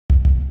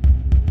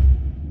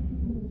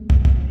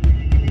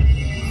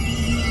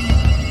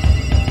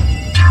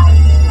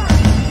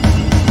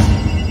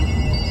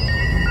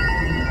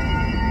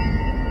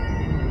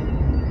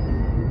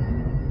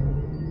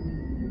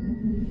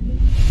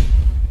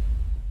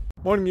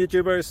Morning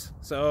YouTubers.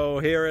 So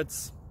here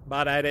it's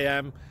about 8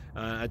 a.m.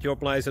 At your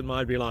place it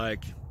might be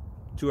like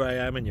 2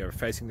 a.m. and you're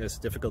facing this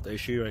difficult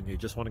issue and you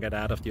just want to get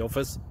out of the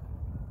office.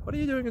 What are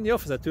you doing in the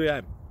office at 2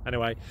 a.m.?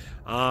 Anyway,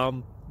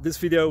 this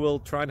video will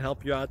try and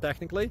help you out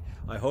technically.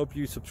 I hope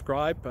you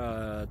subscribe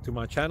to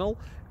my channel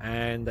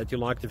and that you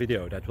like the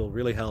video. That will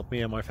really help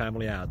me and my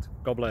family out.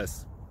 God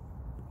bless.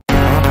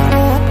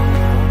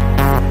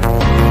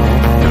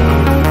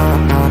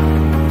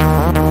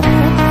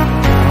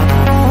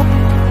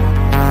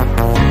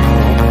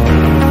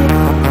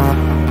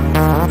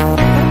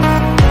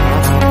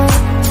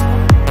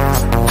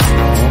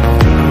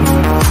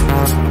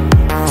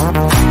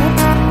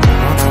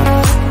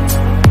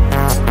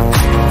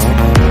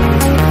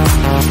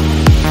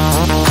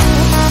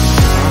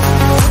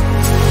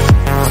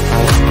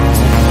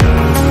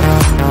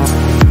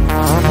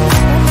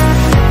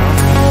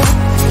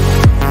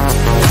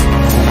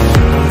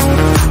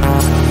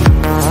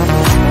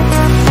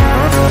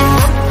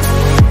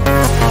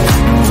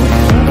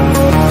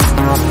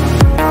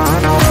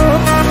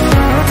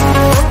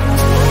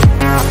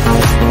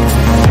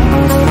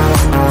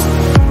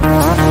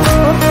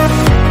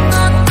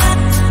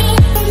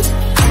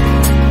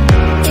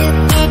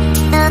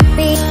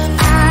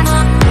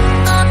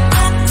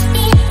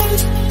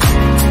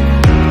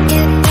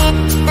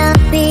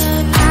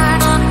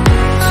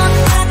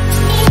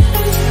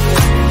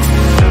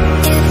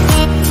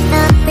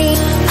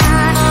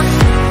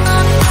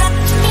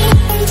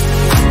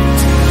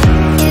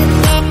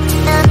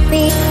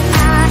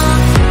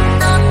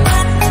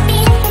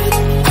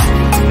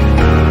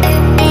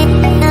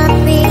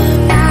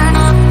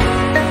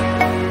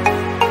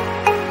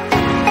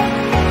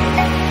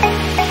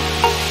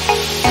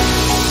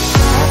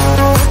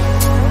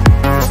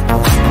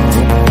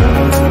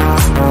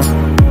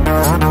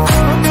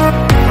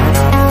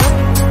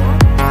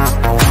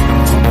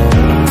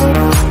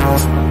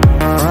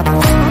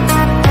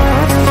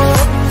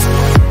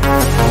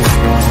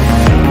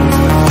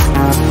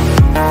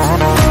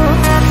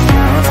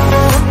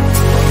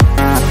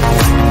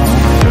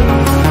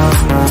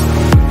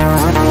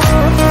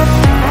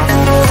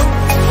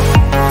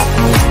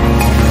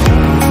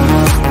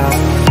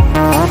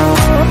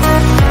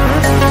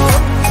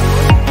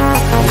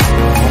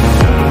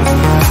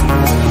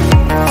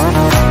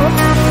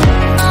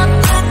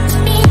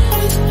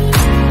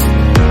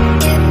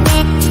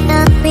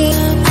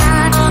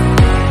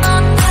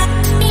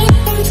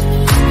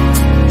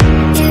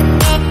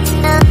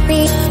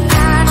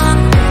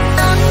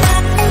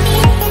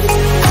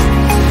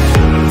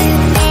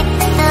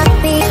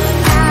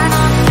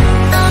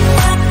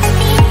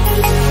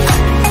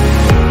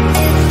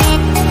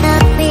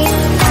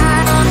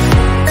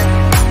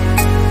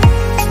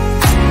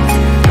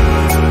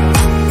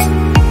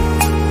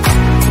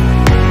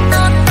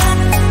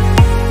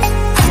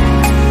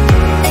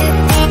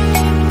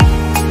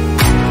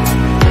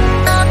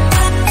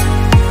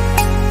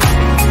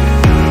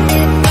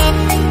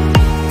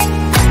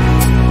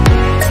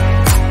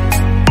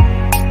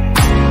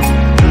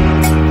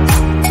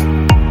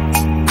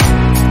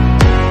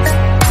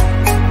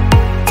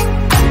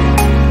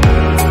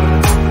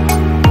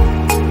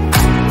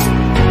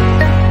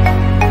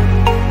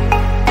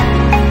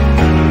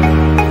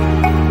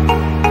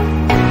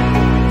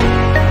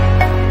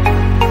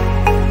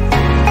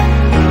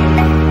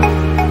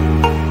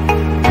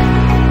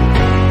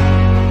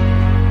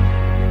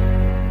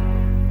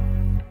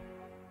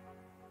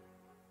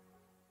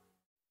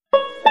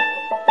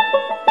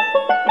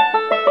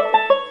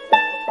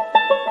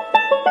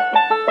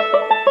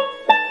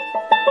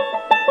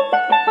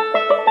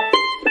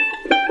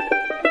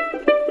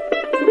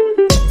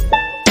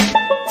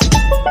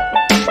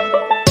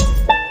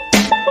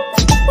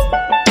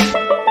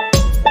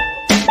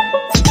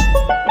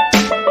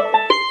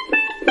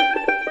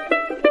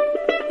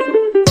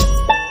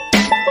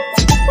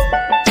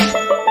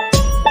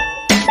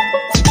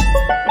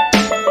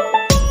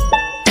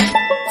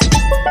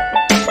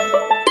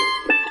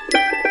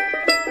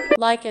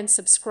 Like and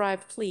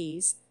subscribe,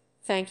 please.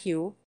 Thank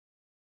you.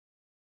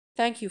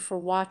 Thank you for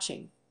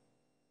watching.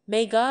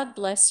 May God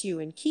bless you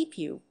and keep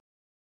you.